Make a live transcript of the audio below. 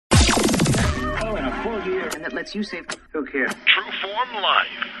here. And that lets you save. Who cares? True Form Life.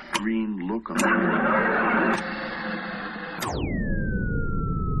 Green lookum.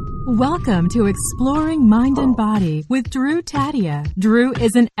 Welcome to Exploring Mind and Body with Drew Tadia. Drew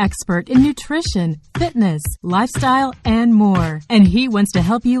is an expert in nutrition, fitness, lifestyle, and more. And he wants to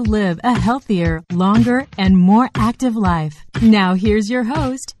help you live a healthier, longer, and more active life. Now here's your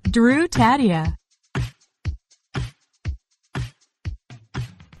host, Drew Tadia.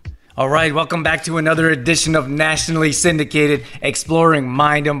 All right, welcome back to another edition of nationally syndicated Exploring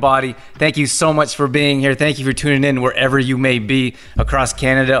Mind and Body. Thank you so much for being here. Thank you for tuning in wherever you may be, across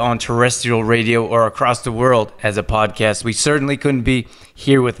Canada on terrestrial radio or across the world as a podcast. We certainly couldn't be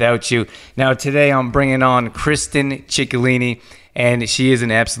here without you. Now, today I'm bringing on Kristen Ciccolini, and she is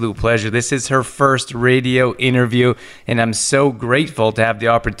an absolute pleasure. This is her first radio interview, and I'm so grateful to have the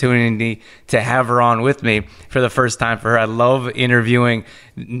opportunity to have her on with me for the first time for her. I love interviewing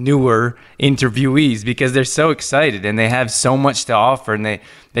newer interviewees because they're so excited and they have so much to offer, and they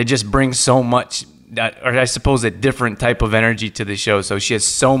just bring so much, or I suppose a different type of energy to the show. So she has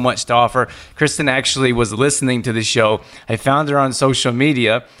so much to offer. Kristen actually was listening to the show. I found her on social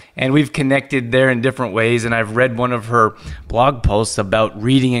media, and we've connected there in different ways. And I've read one of her blog posts about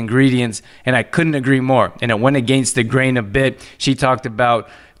reading ingredients, and I couldn't agree more. And it went against the grain a bit. She talked about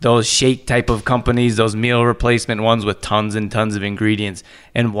those shake type of companies, those meal replacement ones with tons and tons of ingredients,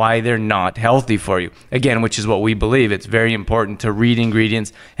 and why they're not healthy for you. Again, which is what we believe. It's very important to read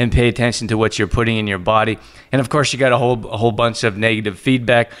ingredients and pay attention to what you're putting in your body. And of course, you got a whole bunch of negative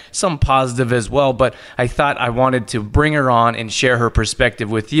feedback, some positive as well. But I thought I wanted to bring her on and share her perspective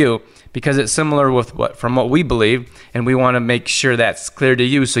with you, because it's similar with what we believe, and we want to make sure that's clear to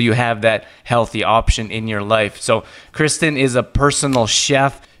you so you have that healthy option in your life. So Kristen is a personal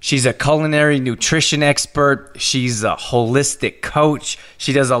chef. She's a culinary nutrition expert. She's a holistic coach.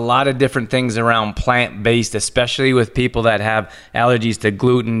 She does a lot of different things around plant-based, especially with people that have allergies to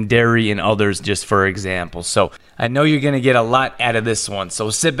gluten, dairy, and others, just for example. So I know you're going to get a lot out of this one.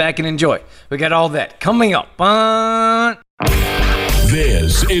 So sit back and enjoy. We got all that coming up.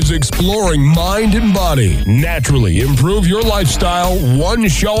 This is Exploring Mind and Body. Naturally improve your lifestyle one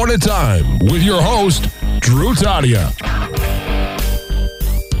show at a time with your host, Drew Tadia.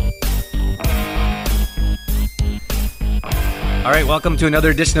 All right, welcome to another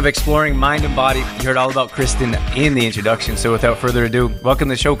edition of Exploring Mind and Body. You heard all about Kristen in the introduction, so without further ado, welcome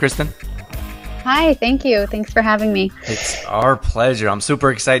to the show, Kristen. Hi, thank you. Thanks for having me. It's our pleasure. I'm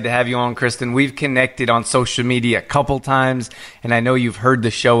super excited to have you on, Kristen. We've connected on social media a couple times, and I know you've heard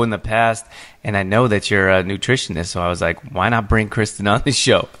the show in the past, and I know that you're a nutritionist, so I was like, why not bring Kristen on the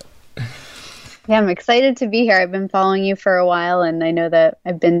show? Yeah, I'm excited to be here. I've been following you for a while, and I know that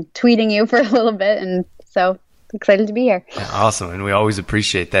I've been tweeting you for a little bit, and so excited to be here. Awesome, and we always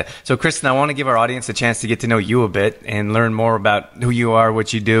appreciate that. So, Kristen, I want to give our audience a chance to get to know you a bit and learn more about who you are,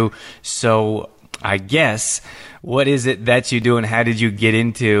 what you do. So, I guess, what is it that you do, and how did you get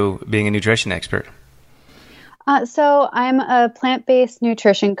into being a nutrition expert? So, I'm a plant-based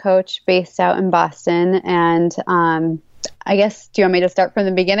nutrition coach based out in Boston, and I guess, do you want me to start from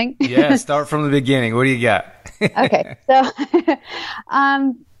the beginning? Yeah, start from the beginning. What do you got? Okay, so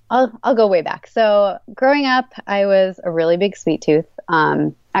I'll go way back. So growing up, I was a really big sweet tooth.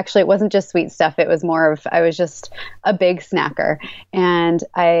 Actually, it wasn't just sweet stuff. It was more of, I was just a big snacker. And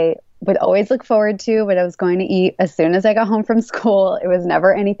I would always look forward to what I was going to eat as soon as I got home from school. It was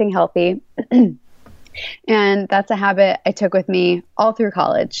never anything healthy. And that's a habit I took with me all through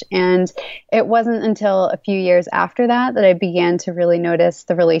college. And it wasn't until a few years after that I began to really notice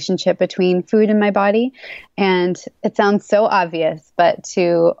the relationship between food and my body. And it sounds so obvious, but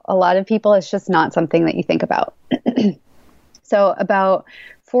to a lot of people, it's just not something that you think about. So about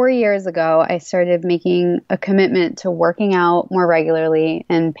 4 years ago, I started making a commitment to working out more regularly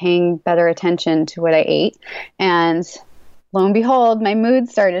and paying better attention to what I ate. And lo and behold, my mood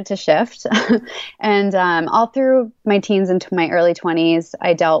started to shift. And all through my teens into my early 20s,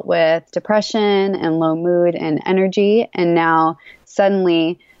 I dealt with depression and low mood and energy. And now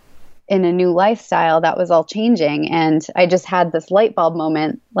suddenly in a new lifestyle, that was all changing. And I just had this light bulb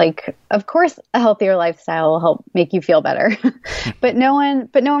moment, like, of course, a healthier lifestyle will help make you feel better. But no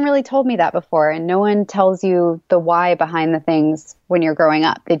one really told me that before. And no one tells you the why behind the things when you're growing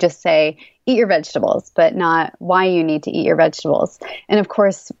up. They just say, eat your vegetables, but not why you need to eat your vegetables. And of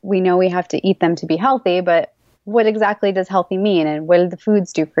course, we know we have to eat them to be healthy, but what exactly does healthy mean? And what do the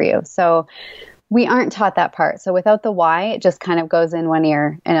foods do for you? So we aren't taught that part. So without the why, it just kind of goes in one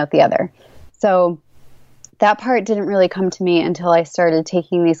ear and out the other. So that part didn't really come to me until I started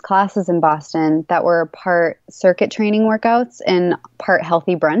taking these classes in Boston that were part circuit training workouts and part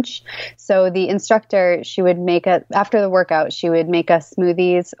healthy brunch. So the instructor, she would make after the workout, she would make us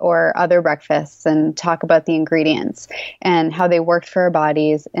smoothies or other breakfasts and talk about the ingredients and how they worked for our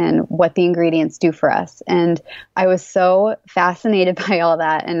bodies and what the ingredients do for us. And I was so fascinated by all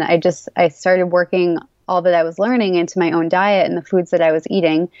that. And I started working all that I was learning into my own diet and the foods that I was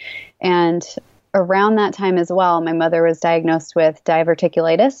eating. And around that time as well, my mother was diagnosed with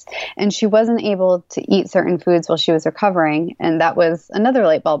diverticulitis, and she wasn't able to eat certain foods while she was recovering. And that was another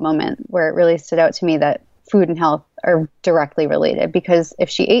light bulb moment where it really stood out to me that food and health are directly related, because if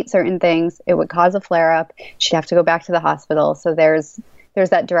she ate certain things, it would cause a flare-up. She'd have to go back to the hospital. So there's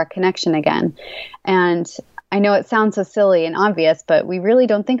that direct connection again. And I know it sounds so silly and obvious, but we really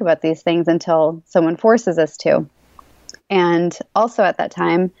don't think about these things until someone forces us to. And also at that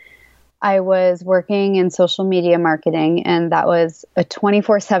time, I was working in social media marketing, and that was a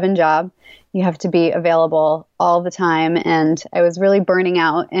 24/7 job. You have to be available all the time. And I was really burning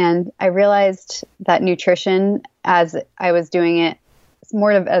out. And I realized that nutrition, as I was doing it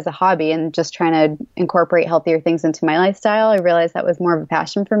more of as a hobby and just trying to incorporate healthier things into my lifestyle, I realized that was more of a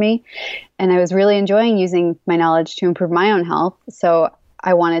passion for me. And I was really enjoying using my knowledge to improve my own health. So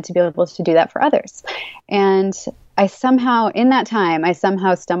I wanted to be able to do that for others. And in that time, I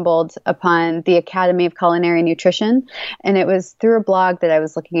somehow stumbled upon the Academy of Culinary Nutrition. And it was through a blog that I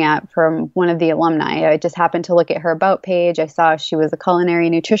was looking at from one of the alumni. I just happened to look at her about page. I saw she was a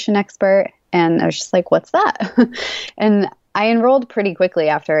culinary nutrition expert. And I was just like, what's that? And I enrolled pretty quickly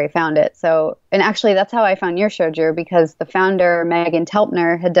after I found it. And actually, that's how I found your show, Drew, because the founder, Megan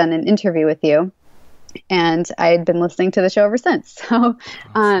Telpner, had done an interview with you. And I had been listening to the show ever since. So,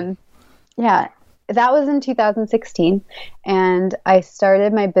 yeah. That was in 2016, and I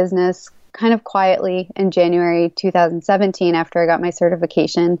started my business kind of quietly in January 2017 after I got my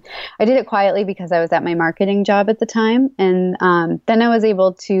certification. I did it quietly because I was at my marketing job at the time, and then I was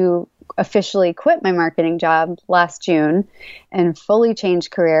able to officially quit my marketing job last June and fully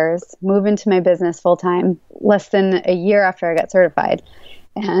change careers, move into my business full-time less than a year after I got certified.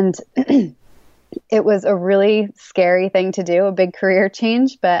 And it was a really scary thing to do, a big career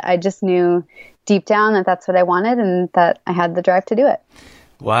change, but I just knew deep down that that's what I wanted and that I had the drive to do it.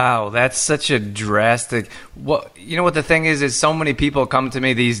 Wow, that's such a drastic. What the thing is so many people come to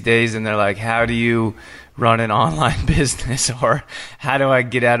me these days and they're like, how do you run an online business, or how do I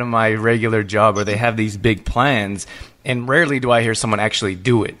get out of my regular job, or they have these big plans. And rarely do I hear someone actually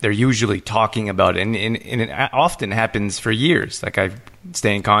do it. They're usually talking about it. And it often happens for years. Like I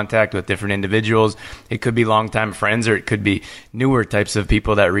stay in contact with different individuals. It could be longtime friends, or it could be newer types of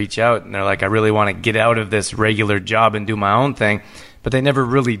people that reach out. And they're like, I really want to get out of this regular job and do my own thing. But they never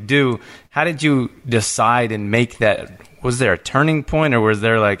really do. How did you decide and make that? Was there a turning point, or was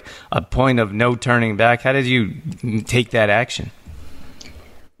there like a point of no turning back? How did you take that action?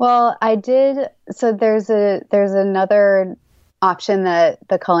 Well, I did. So there's another option that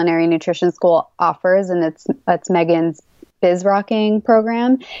the Culinary Nutrition School offers, and it's Megan's Biz Rocking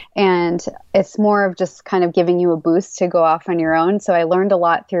program. And it's more of just kind of giving you a boost to go off on your own. So I learned a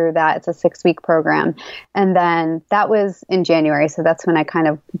lot through that. It's a 6-week program. And then that was in January. So that's when I kind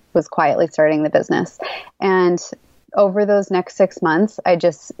of was quietly starting the business. And over those next 6 months, I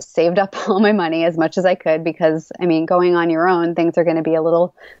just saved up all my money as much as I could, because, I mean, going on your own, things are going to be a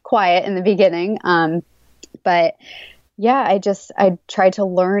little quiet in the beginning. But yeah, I tried to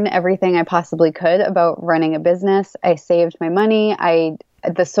learn everything I possibly could about running a business. I saved my money.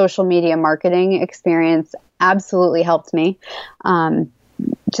 The social media marketing experience absolutely helped me.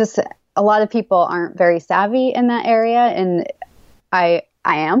 Just a lot of people aren't very savvy in that area, and I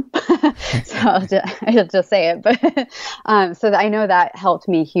am, so I'll just say it, but so I know that helped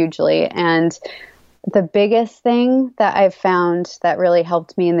me hugely. And the biggest thing that I've found that really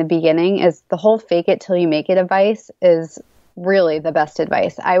helped me in the beginning is the whole fake it till you make it advice is really the best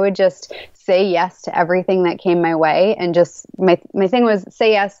advice. I would just say yes to everything that came my way, and just my thing was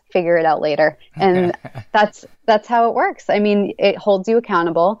say yes, figure it out later. And that's how it works. I mean, it holds you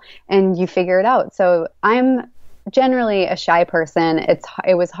accountable and you figure it out. So I'm generally a shy person.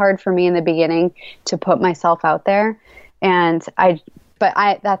 It was hard for me in the beginning to put myself out there, and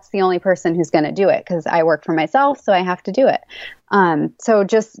that's the only person who's going to do it, because I work for myself, so I have to do it. So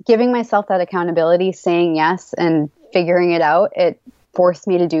just giving myself that accountability, saying yes and figuring it out, it forced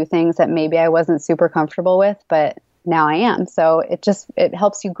me to do things that maybe I wasn't super comfortable with, but now I am. So it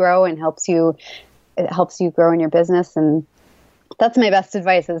helps you grow, and helps you grow in your business. And That's my best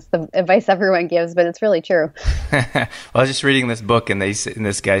advice, is the advice everyone gives, but it's really true. Well, I was just reading this book, and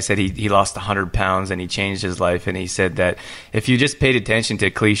this guy said he lost 100 pounds and he changed his life. And he said that if you just paid attention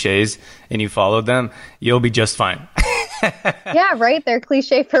to cliches and you followed them, you'll be just fine. Yeah, right. They're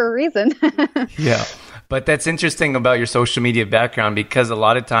cliche for a reason. Yeah. But that's interesting about your social media background, because a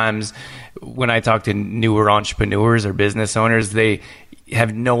lot of times when I talk to newer entrepreneurs or business owners, they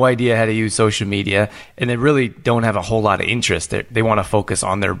have no idea how to use social media, and they really don't have a whole lot of interest. They want to focus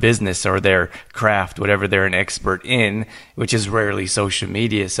on their business or their craft, whatever they're an expert in, which is rarely social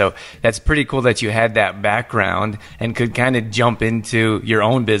media. So that's pretty cool that you had that background and could kind of jump into your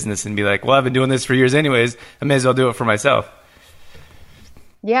own business and be like, well, I've been doing this for years anyways. I may as well do it for myself.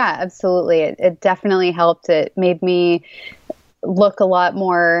 Yeah, absolutely. It definitely helped. It made me look a lot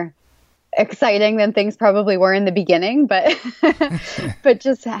more exciting than things probably were in the beginning, but but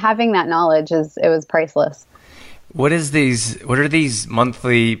just having that knowledge it was priceless. What are these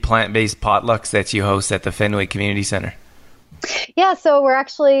monthly plant-based potlucks that you host at the Fenway Community Center? Yeah, so we're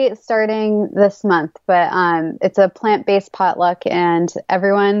actually starting this month, but it's a plant-based potluck, and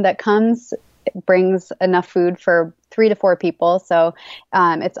everyone that comes brings enough food for 3 to 4 people. So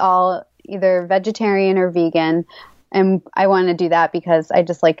it's all either vegetarian or vegan. And I want to do that because I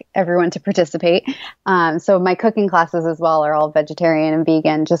just like everyone to participate. So my cooking classes as well are all vegetarian and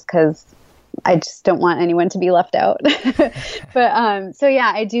vegan, just because I just don't want anyone to be left out. But so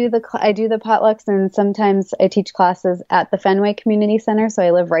yeah, I do the potlucks, and sometimes I teach classes at the Fenway Community Center. So I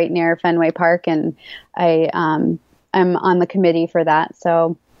live right near Fenway Park, and I'm on the committee for that.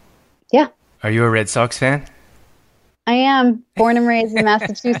 So yeah. Are you a Red Sox fan? I am born and raised in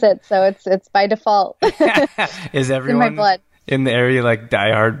Massachusetts, so it's by default. Is everyone in my blood in the area like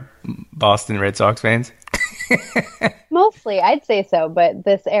diehard Boston Red Sox fans? Mostly, I'd say so, but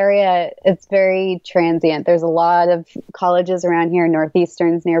this area, it's very transient. There's a lot of colleges around here,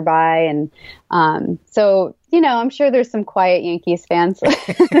 Northeastern's nearby, and so, I'm sure there's some quiet Yankees fans.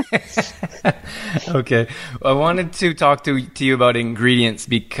 Okay. I wanted to talk to you about ingredients,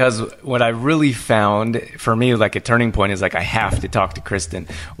 because what I really found for me, like a turning point, is like I have to talk to Kristen,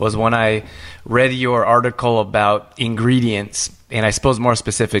 was when I read your article about ingredients. And I suppose more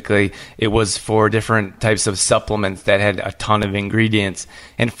specifically, it was for different types of supplements that had a ton of ingredients.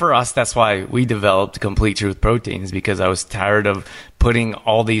 And for us, that's why we developed Complete Truth Proteins, because I was tired of putting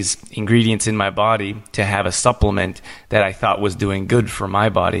all these ingredients in my body to have a supplement that I thought was doing good for my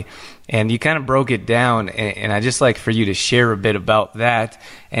body. And you kind of broke it down, and I'd just like for you to share a bit about that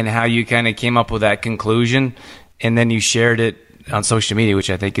and how you kind of came up with that conclusion. And then you shared it on social media, which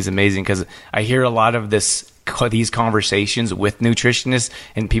I think is amazing, because I hear a lot of these conversations with nutritionists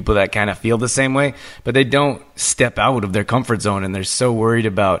and people that kind of feel the same way, but they don't step out of their comfort zone, and they're so worried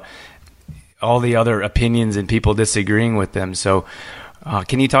about all the other opinions and people disagreeing with them. So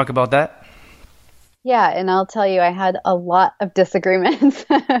can you talk about that? Yeah, and I'll tell you, I had a lot of disagreements,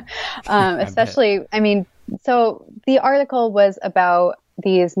 especially, so the article was about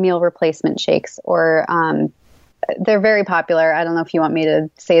these meal replacement shakes, or they're very popular. I don't know if you want me to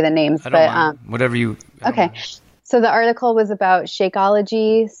say the names, but whatever you. Okay. So the article was about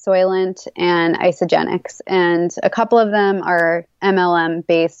Shakeology, Soylent, and Isogenics, and a couple of them are MLM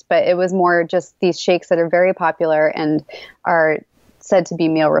based, but it was more just these shakes that are very popular and are said to be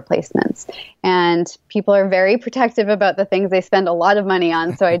meal replacements. And people are very protective about the things they spend a lot of money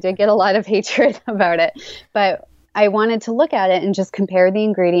on, so I did get a lot of hatred about it. But I wanted to look at it and just compare the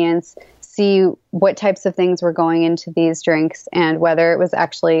ingredients, see what types of things were going into these drinks, and whether it was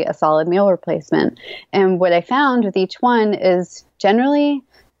actually a solid meal replacement. And what I found with each one is generally,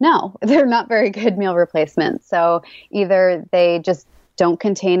 no, they're not very good meal replacements. So either they just don't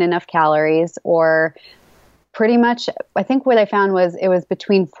contain enough calories, or pretty much, I think what I found was it was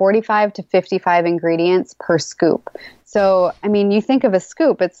between 45 to 55 ingredients per scoop. So, you think of a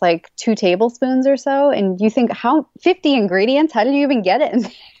scoop, it's like 2 tablespoons or so, and you think, 50 ingredients? How did you even get it in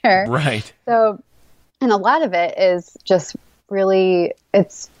there? Right. So, and a lot of it is just really,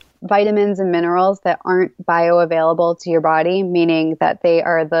 it's vitamins and minerals that aren't bioavailable to your body, meaning that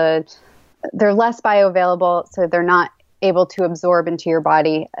they're less bioavailable, so they're not able to absorb into your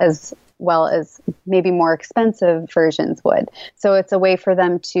body as well as maybe more expensive versions would. So it's a way for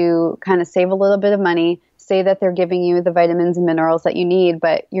them to kind of save a little bit of money, say that they're giving you the vitamins and minerals that you need,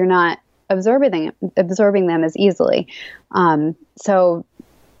 but you're not absorbing them as easily. So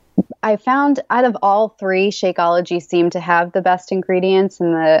I found out of all 3, Shakeology seemed to have the best ingredients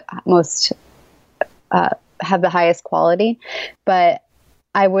and the most have the highest quality, but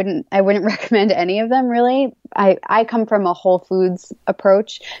I wouldn't recommend any of them really. I come from a whole foods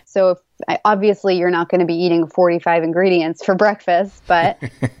approach. So obviously you're not going to be eating 45 ingredients for breakfast, but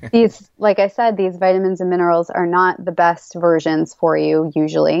these, like I said, these vitamins and minerals are not the best versions for you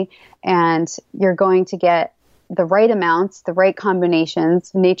usually. And you're going to get the right amounts, the right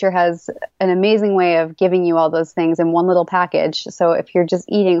combinations. Nature has an amazing way of giving you all those things in one little package. So if you're just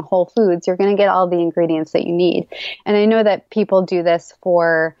eating whole foods, you're going to get all the ingredients that you need. And I know that people do this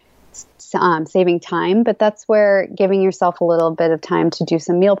for saving time, but that's where giving yourself a little bit of time to do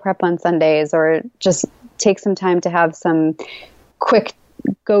some meal prep on Sundays, or just take some time to have some quick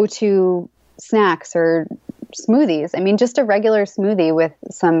go-to snacks or smoothies. I mean, just a regular smoothie with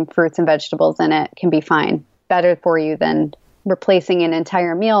some fruits and vegetables in it can be fine. Better for you than replacing an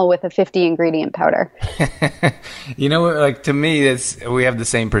entire meal with a 50 ingredient powder. Like, to me, we have the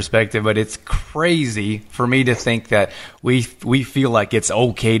same perspective, but it's crazy for me to think that we feel like it's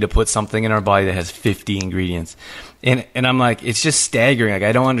okay to put something in our body that has 50 ingredients. And I'm like, it's just staggering. Like,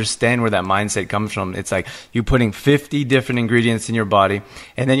 I don't understand where that mindset comes from. It's like you putting 50 different ingredients in your body,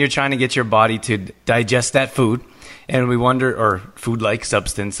 and then you're trying to get your body to digest that food. And we wonder, or food-like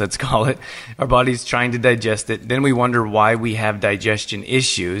substance, let's call it. Our body's trying to digest it. Then we wonder why we have digestion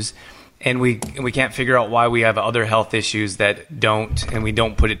issues. And we can't figure out why we have other health issues that don't, and we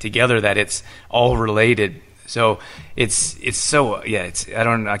don't put it together that it's all related. So it's so, yeah,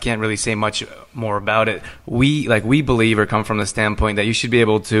 I can't really say much more about it. We believe or come from the standpoint that you should be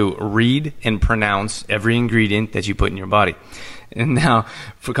able to read and pronounce every ingredient that you put in your body. And now,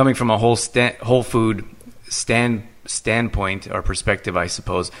 for coming from a whole food standpoint or perspective, I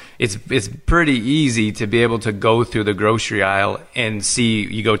suppose it's pretty easy to be able to go through the grocery aisle and see.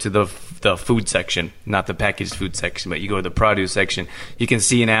 You go to the food section, not the packaged food section, but you go to the produce section. You can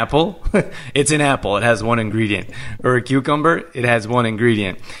see an apple. It's an apple. It has one ingredient. Or a cucumber. It has one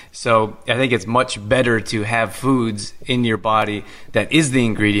ingredient. So I think it's much better to have foods in your body that is the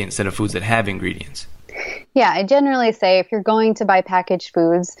ingredient instead of foods that have ingredients. Yeah, I generally say if you're going to buy packaged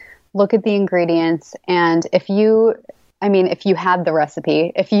foods, look at the ingredients, and if you had the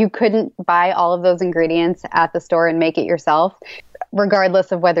recipe, if you couldn't buy all of those ingredients at the store and make it yourself,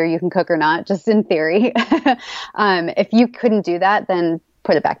 regardless of whether you can cook or not, just in theory, if you couldn't do that, then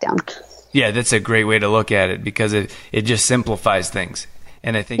put it back down. Yeah, that's a great way to look at it, because it just simplifies things.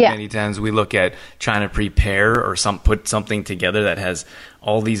 And I think many times we look at trying to prepare or put something together that has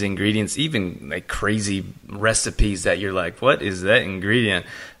all these ingredients, even like crazy recipes that you're like, what is that ingredient?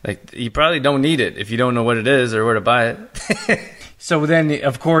 Like, you probably don't need it if you don't know what it is or where to buy it. So then,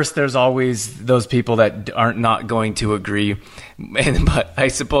 of course, there's always those people that aren't not going to agree. But I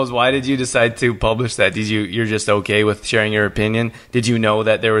suppose, why did you decide to publish that? You're just okay with sharing your opinion? Did you know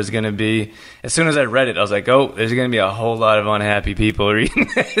that there was going to be, as soon as I read it, I was like, oh, there's going to be a whole lot of unhappy people reading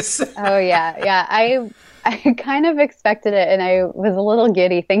this. Oh, yeah. Yeah. I kind of expected it, and I was a little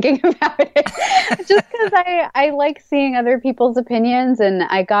giddy thinking about it just because I like seeing other people's opinions, and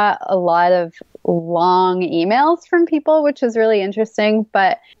I got a lot of long emails from people, which was really interesting.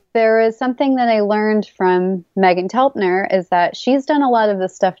 But there is something that I learned from Megan Telpner, is that she's done a lot of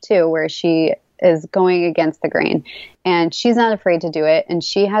this stuff too, where she is going against the grain, and she's not afraid to do it, and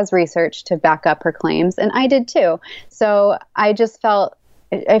she has research to back up her claims, and I did too. So I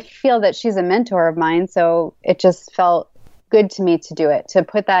feel that she's a mentor of mine, so it just felt good to me to do it, to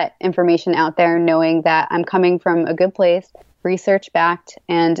put that information out there, knowing that I'm coming from a good place, research backed,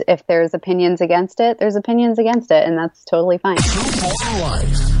 and if there's opinions against it, there's opinions against it, and that's totally fine.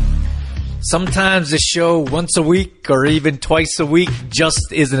 Sometimes the show once a week or even twice a week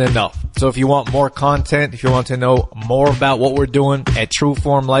just isn't enough. So if you want more content, if you want to know more about what we're doing at True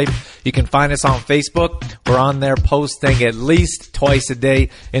Form Life, you can find us on Facebook. We're on there posting at least twice a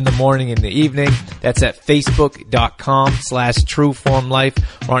day, in the morning and the evening. That's at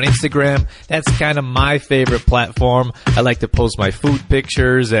facebook.com/trueformlife. Or on Instagram. That's kind of my favorite platform. I like to post my food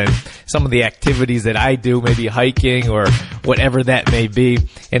pictures and some of the activities that I do, maybe hiking or whatever that may be.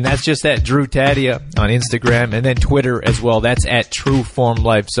 And that's just at Drew Tadia on Instagram, and then Twitter as well. That's at True Form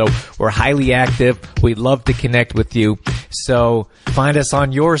Life. So we're highly active. We'd love to connect with you. So find us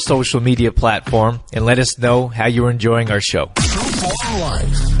on your social media platform and let us know how you're enjoying our show.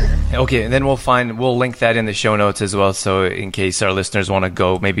 Okay, and then we'll link that in the show notes as well. So in case our listeners want to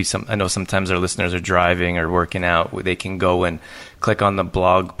go, I know sometimes our listeners are driving or working out, they can go and click on the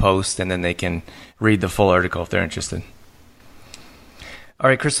blog post, and then they can read the full article if they're interested. All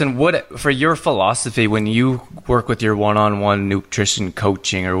right, Kristen, what, for your philosophy, when you work with your one-on-one nutrition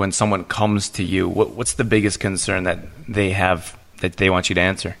coaching, or when someone comes to you, what's the biggest concern that they have that they want you to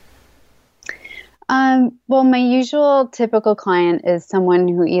answer? Well, my usual typical client is someone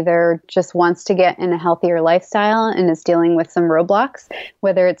who either just wants to get in a healthier lifestyle and is dealing with some roadblocks,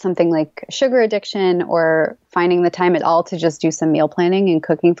 whether it's something like sugar addiction or finding the time at all to just do some meal planning and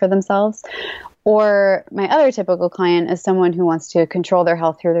cooking for themselves. Or my other typical client is someone who wants to control their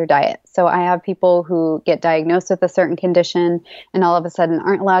health through their diet. So I have people who get diagnosed with a certain condition and all of a sudden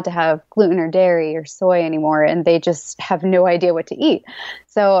aren't allowed to have gluten or dairy or soy anymore, and they just have no idea what to eat.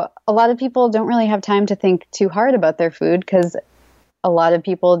 So a lot of people don't really have time to think too hard about their food because a lot of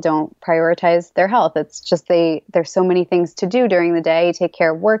people don't prioritize their health. It's just there's so many things to do during the day, take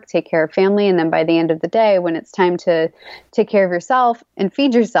care of work, take care of family, and then by the end of the day, when it's time to take care of yourself and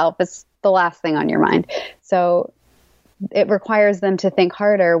feed yourself, it's the last thing on your mind. So it requires them to think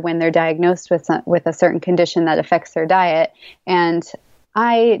harder when they're diagnosed with a certain condition that affects their diet. And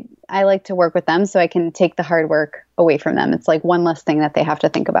I like to work with them so I can take the hard work away from them. It's like one less thing that they have to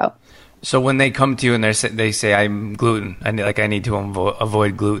think about. So when they come to you and they say, I'm gluten, I need to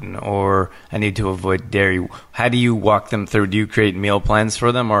avoid gluten, or I need to avoid dairy, how do you walk them through? Do you create meal plans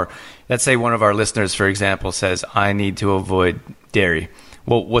for them? Or let's say one of our listeners, for example, says, I need to avoid dairy.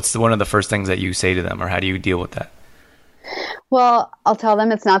 Well, what's one of the first things that you say to them, or how do you deal with that? Well, I'll tell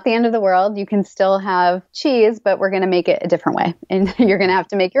them it's not the end of the world. You can still have cheese, but we're going to make it a different way. And you're going to have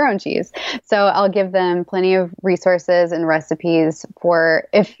to make your own cheese. So I'll give them plenty of resources and recipes for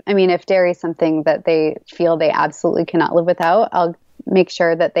if dairy is something that they feel they absolutely cannot live without, I'll make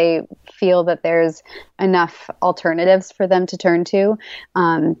sure that they feel that there's enough alternatives for them to turn to.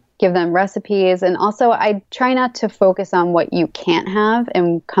 Give them recipes. And also I try not to focus on what you can't have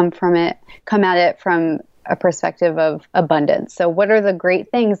and come at it from a perspective of abundance. So what are the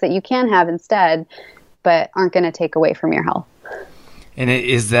great things that you can have instead, but aren't going to take away from your health? And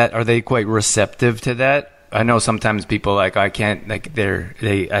are they quite receptive to that? I know sometimes people I can't, I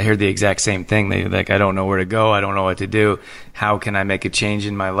hear the exact same thing. They I don't know where to go. I don't know what to do. How can I make a change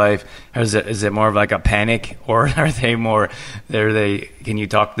in my life? Or is it more of like a panic, or can you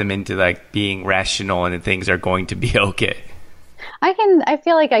talk them into being rational and things are going to be okay? I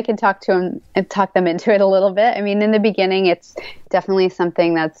feel like I can talk them into it a little bit. I mean, in the beginning, it's definitely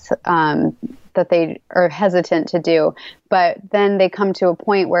something that's, that they are hesitant to do, but then they come to a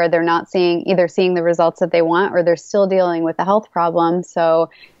point where they're not seeing the results that they want, or they're still dealing with a health problem. So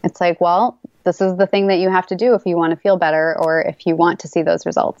it's like, well, this is the thing that you have to do if you want to feel better, or if you want to see those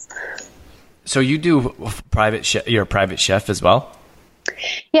results. So you do you're a private chef as well?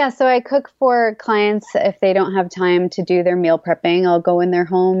 Yeah, so I cook for clients if they don't have time to do their meal prepping. I'll go in their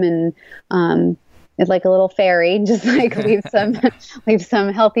home and it's like a little fairy, just leave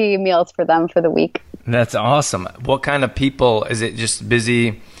some healthy meals for them for the week. That's awesome. What kind of people? Is it just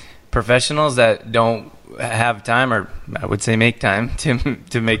busy professionals that don't have time, or I would say make time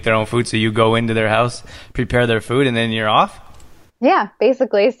to make their own food? So you go into their house, prepare their food, and then you're off? Yeah,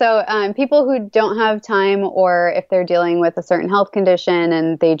 basically. So people who don't have time, or if they're dealing with a certain health condition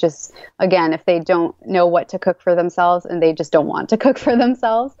and they just, again, if they don't know what to cook for themselves and they just don't want to cook for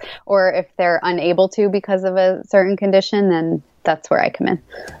themselves, or if they're unable to because of a certain condition, then that's where I come in.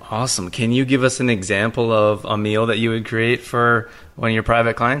 Awesome. Can you give us an example of a meal that you would create for one of your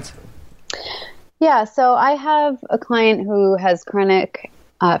private clients? Yeah, so I have a client who has chronic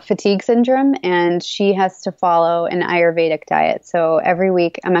fatigue syndrome, and she has to follow an Ayurvedic diet. So every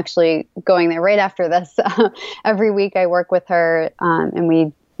week, I'm actually going there right after this. Every week I work with her, and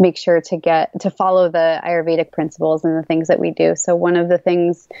we make sure to follow the Ayurvedic principles and the things that we do. So one of the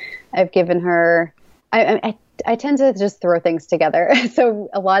things I've given her, I tend to just throw things together. So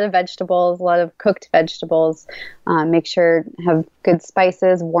a lot of vegetables, a lot of cooked vegetables, make sure have good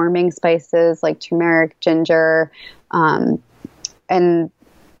spices, warming spices like turmeric, ginger, and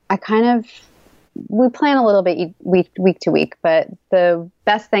we plan a little bit week to week, but the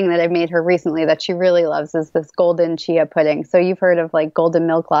best thing that I've made her recently that she really loves is this golden chia pudding. So you've heard of golden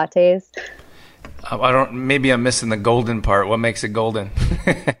milk lattes? Maybe I'm missing the golden part. What makes it golden?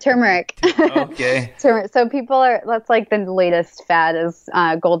 Turmeric. Okay. So that's the latest fad is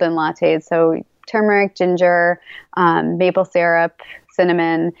golden lattes. So turmeric, ginger, maple syrup,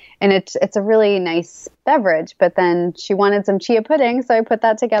 cinnamon, and it's a really nice beverage. But then she wanted some chia pudding, so I put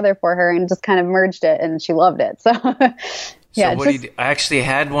that together for her and just kind of merged it, and she loved it. So yeah. So I actually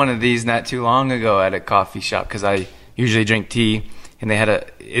had one of these not too long ago at a coffee shop, because I usually drink tea, and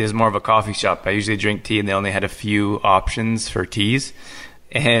it is more of a coffee shop. I usually drink tea, and they only had a few options for teas,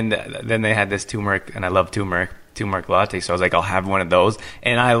 and then they had this turmeric, and I love turmeric latte, so I was like, I'll have one of those,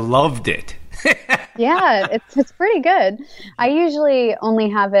 and I loved it. Yeah, it's pretty good. I usually only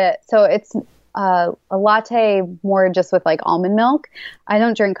have it, so it's a latte more just with almond milk. I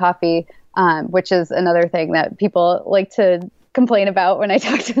don't drink coffee, which is another thing that people like to complain about when I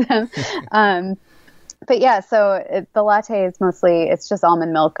talk to them. But yeah, so the latte is mostly, it's just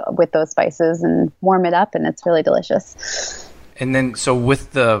almond milk with those spices and warm it up, and it's really delicious. And then, so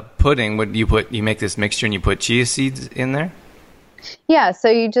with the pudding, what do you put? You make this mixture and you put chia seeds in there? Yeah, so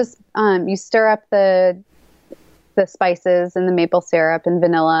you just, you stir up the spices and the maple syrup and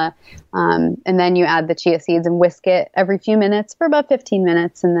vanilla, and then you add the chia seeds and whisk it every few minutes for about 15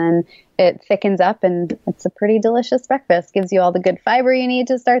 minutes, and then it thickens up, and it's a pretty delicious breakfast. Gives you all the good fiber you need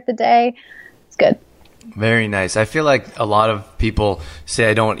to start the day. It's good. Very nice. I feel like a lot of people say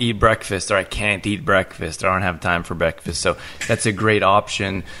I don't eat breakfast, or I can't eat breakfast, or I don't have time for breakfast. So that's a great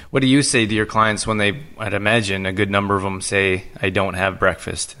option. What do you say to your clients when they, I'd imagine a good number of them say I don't have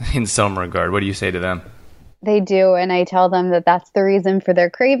breakfast in some regard? What do you say to them? They do, and I tell them that that's the reason for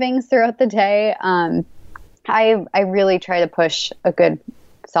their cravings throughout the day. I really try to push a good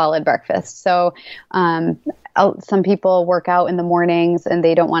solid breakfast. So some people work out in the mornings and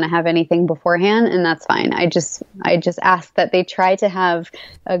they don't want to have anything beforehand, and that's fine. I just ask that they try to have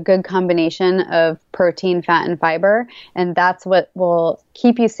a good combination of protein, fat, and fiber, and that's what will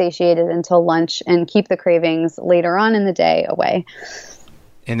keep you satiated until lunch and keep the cravings later on in the day away.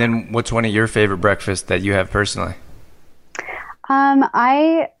 And then what's one of your favorite breakfasts that you have personally?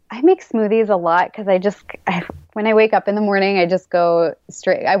 I make smoothies a lot because when I wake up in the morning, I just go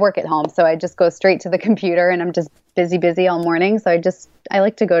straight. I work at home, so I just go straight to the computer, and I'm just busy all morning. So I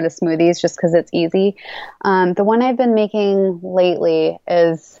like to go to smoothies just because it's easy. The one I've been making lately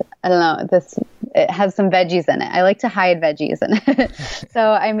is, I don't know, it has some veggies in it. I like to hide veggies in it.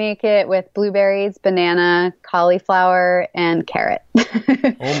 So I make it with blueberries, banana, cauliflower, and carrot.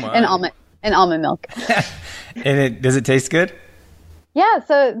 Oh my. and almond milk. And does it taste good? Yeah,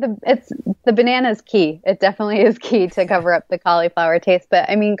 so the banana is key. It definitely is key to cover up the cauliflower taste. But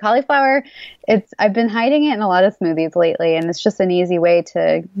I mean, cauliflower, I've been hiding it in a lot of smoothies lately, and it's just an easy way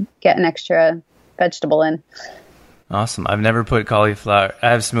to get an extra vegetable in. Awesome. I've never put cauliflower.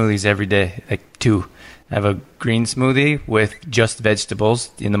 I have smoothies every day, like 2. I have a green smoothie with just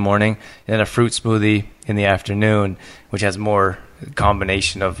vegetables in the morning, and then a fruit smoothie in the afternoon, which has more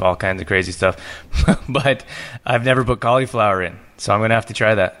combination of all kinds of crazy stuff. But I've never put cauliflower in, so I'm going to have to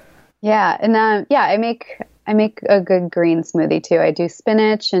try that. Yeah, and I make a good green smoothie too. I do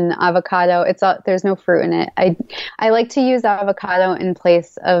spinach and avocado. There's no fruit in it. I like to use avocado in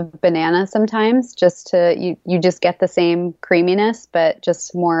place of banana sometimes, just to you just get the same creaminess, but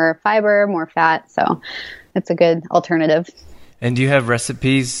just more fiber, more fat. So it's a good alternative. And do you have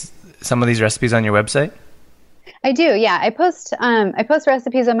recipes? Some of these recipes on your website? I do, yeah. I post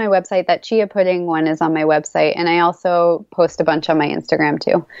recipes on my website. That chia pudding one is on my website, and I also post a bunch on my Instagram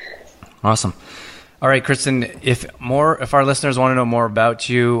too. Awesome. All right, Kristen, if our listeners want to know more about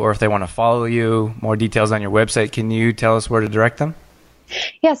you, or if they want to follow you, more details on your website, can you tell us where to direct them?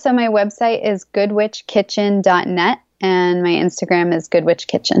 Yeah, so my website is goodwitchkitchen.net, and my Instagram is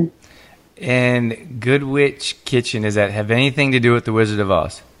goodwitchkitchen. And Good Witch Kitchen, does that have anything to do with the Wizard of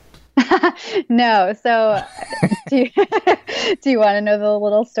Oz? No. So do you want to know the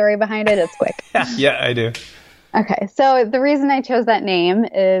little story behind it? It's quick. Yeah, I do. Okay. So the reason I chose that name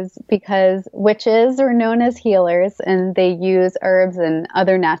is because witches are known as healers, and they use herbs and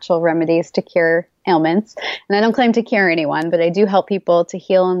other natural remedies to cure ailments. And I don't claim to cure anyone, but I do help people to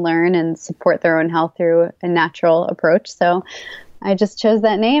heal and learn and support their own health through a natural approach. So I just chose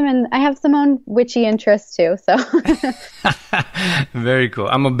that name, and I have some own witchy interests too. So very cool.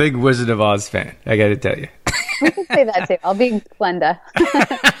 I'm a big Wizard of Oz fan, I got to tell you. We can say that too. I'll be Glenda.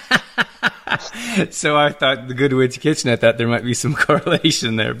 So I thought the Good Witch Kitchen, I thought there might be some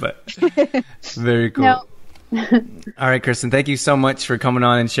correlation there, but very cool. No. All right, Kristen, thank you so much for coming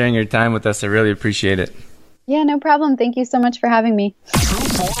on and sharing your time with us. I really appreciate it. Yeah, no problem. Thank you so much for having me.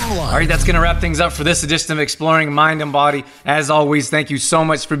 All right, that's going to wrap things up for this edition of Exploring Mind and Body. As always, thank you so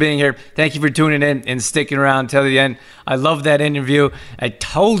much for being here. Thank you for tuning in and sticking around till the end. I love that interview. I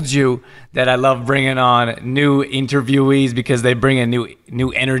told you that I love bringing on new interviewees because they bring a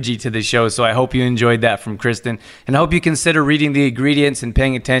new energy to the show. So I hope you enjoyed that from Kristen. And I hope you consider reading the ingredients and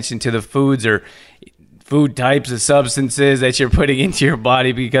paying attention to the foods or food types of substances that you're putting into your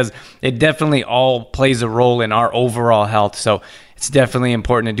body, because it definitely all plays a role in our overall health. So it's definitely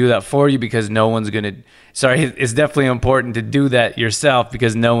important to do that for you, because no one's going to it's definitely important to do that yourself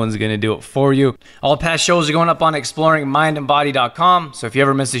because no one's going to do it for you. All past shows are going up on exploringmindandbody.com. So if you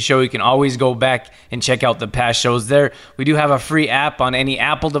ever miss a show, you can always go back and check out the past shows there. We do have a free app on any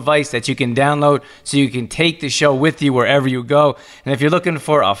Apple device that you can download so you can take the show with you wherever you go. And if you're looking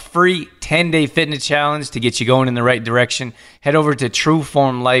for a free 10-day fitness challenge to get you going in the right direction, head over to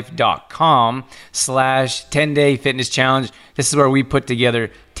trueformlife.com/10-day fitness challenge. This is where we put together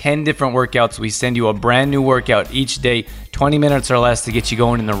 10 different workouts. We send you a brand new workout each day, 20 minutes or less to get you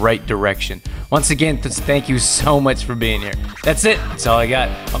going in the right direction. Once again, thank you so much for being here. That's it. That's all I got.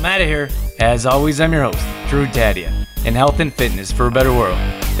 I'm out of here. As always, I'm your host, Drew Tadia, in health and fitness for a better world.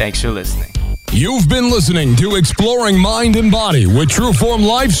 Thanks for listening. You've been listening to Exploring Mind and Body with Trueform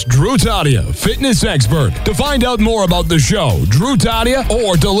Life's Drew Tadia, fitness expert. To find out more about the show, Drew Tadia,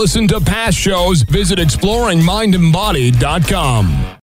 or to listen to past shows, visit exploringmindandbody.com.